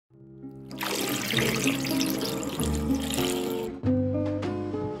Alright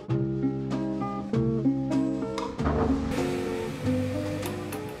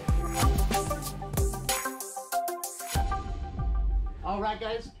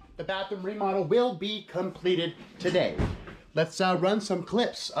guys, the bathroom remodel will be completed today. Let's run some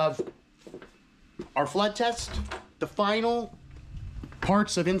clips of our flood test, the final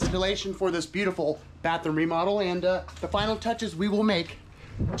parts of installation for this beautiful bathroom remodel, and the final touches we will make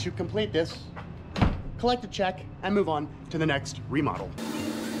to complete this, collect a check, and move on to the next remodel.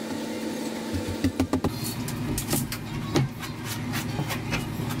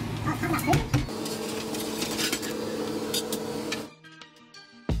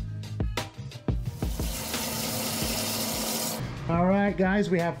 All right,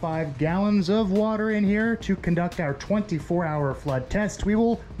 guys, we have 5 gallons of water in here to conduct our 24-hour flood test. We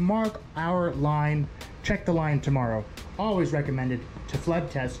will mark our line, check the line tomorrow. Always recommended to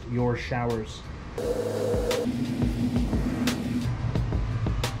flood test your showers.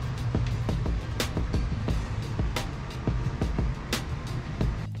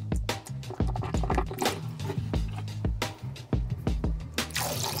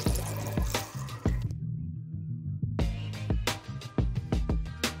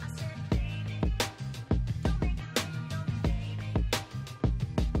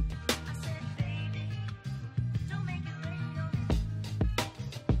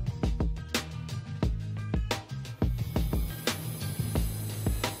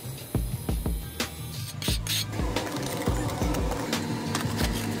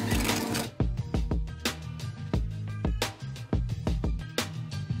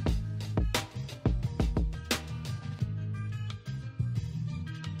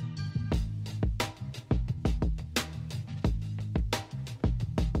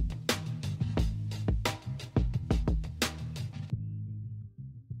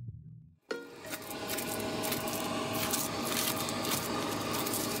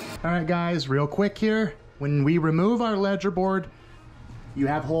 All right, guys, real quick here. When we remove our ledger board, you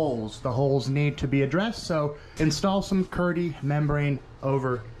have holes. The holes need to be addressed, so install some Curdy membrane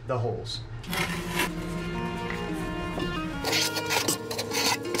over the holes.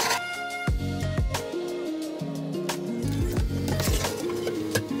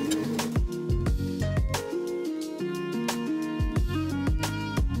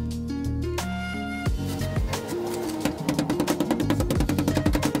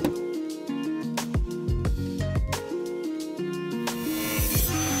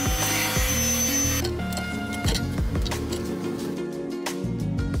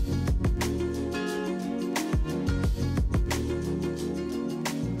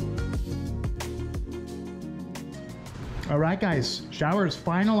 All right, guys, shower is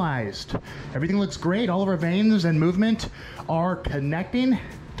finalized. Everything looks great. All of our vanes and movement are connecting.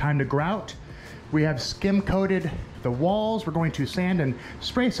 Time to grout. We have skim coated the walls. We're going to sand and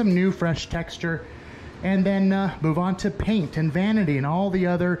spray some new fresh texture, and then move on to paint and vanity and all the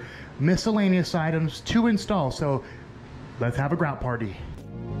other miscellaneous items to install. So let's have a grout party.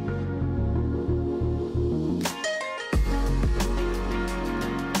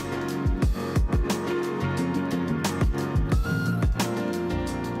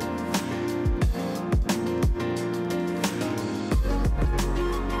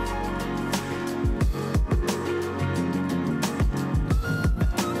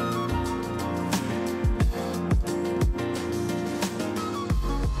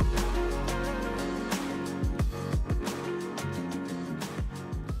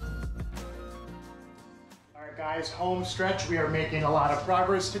 Guys, home stretch, we are making a lot of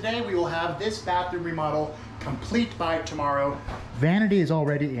progress today. We will have this bathroom remodel complete by tomorrow. Vanity is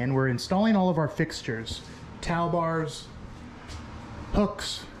already in. We're installing all of our fixtures. Towel bars,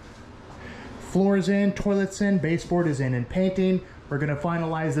 hooks, floors in, toilets in, baseboard is in, and painting. We're gonna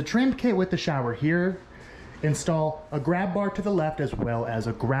finalize the trim kit with the shower here. Install a grab bar to the left as well as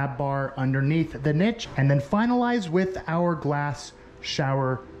a grab bar underneath the niche, and then finalize with our glass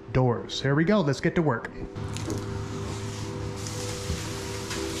shower doors. Here we go, let's get to work.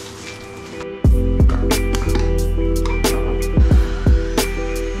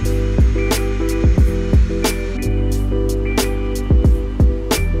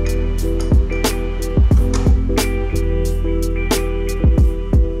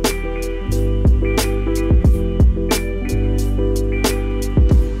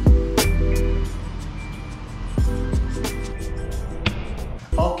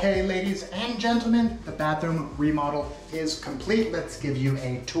 Okay, ladies and gentlemen, the bathroom remodel is complete. Let's give you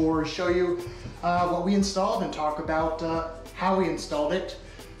a tour, show you what we installed, and talk about how we installed it.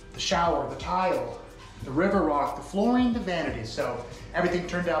 The shower, the tile, the river rock, the flooring, the vanity. So everything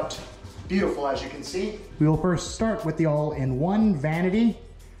turned out Beautiful, as you can see. We will first start with the all-in-one vanity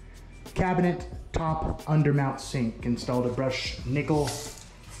cabinet top undermount sink. Installed a brushed nickel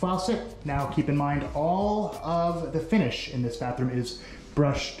faucet. Now keep in mind all of the finish in this bathroom is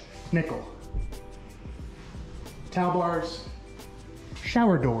brushed nickel. Towel bars,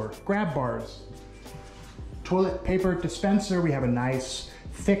 shower door, grab bars, toilet paper dispenser. We have a nice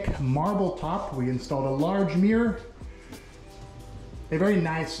thick marble top. We installed a large mirror, a very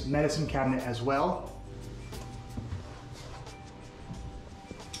nice medicine cabinet as well.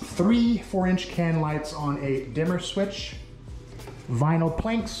 3 4-inch can lights on a dimmer switch, vinyl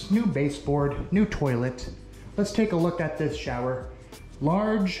planks, new baseboard, new toilet. Let's take a look at this shower.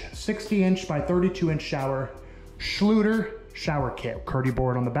 Large 60-inch by 32-inch shower, Schluter shower kit, curdy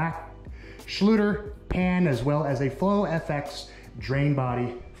board on the back, Schluter pan, as well as a FLoFX drain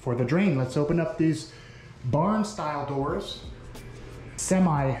body for the drain. Let's open up these barn style doors.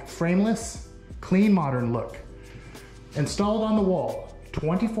 Semi-frameless, clean modern look. Installed on the wall,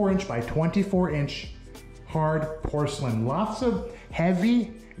 24-inch by 24-inch hard porcelain. Lots of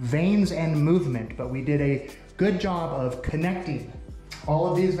heavy veins and movement, but we did a good job of connecting all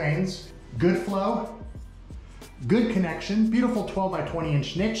of these veins. Good flow, good connection, beautiful 12 by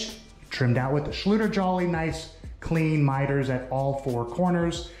 20-inch niche, trimmed out with the Schluter Jolly, nice clean miters at all 4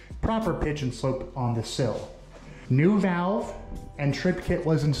 corners, proper pitch and slope on the sill. New valve and trip kit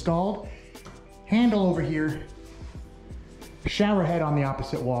was installed. Handle over here, shower head on the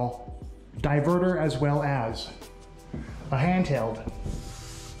opposite wall, diverter as well as a handheld.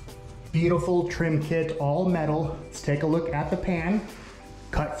 Beautiful trim kit, all metal. Let's take a look at the pan.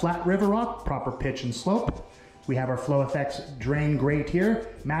 Cut flat river rock, proper pitch and slope. We have our FLoFX drain grate here.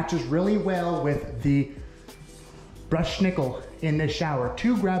 Matches really well with the brushed nickel in this shower.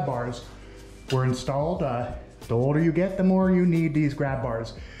 2 grab bars were installed. The older you get, the more you need these grab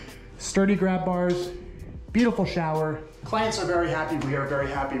bars. Sturdy grab bars, beautiful shower. Clients are very happy. We are very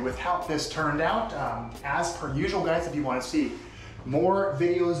happy with how this turned out. As per usual, guys, if you want to see more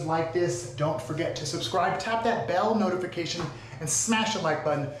videos like this, don't forget to subscribe, tap that bell notification, and smash the like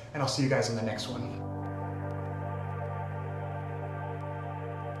button, and I'll see you guys in the next one.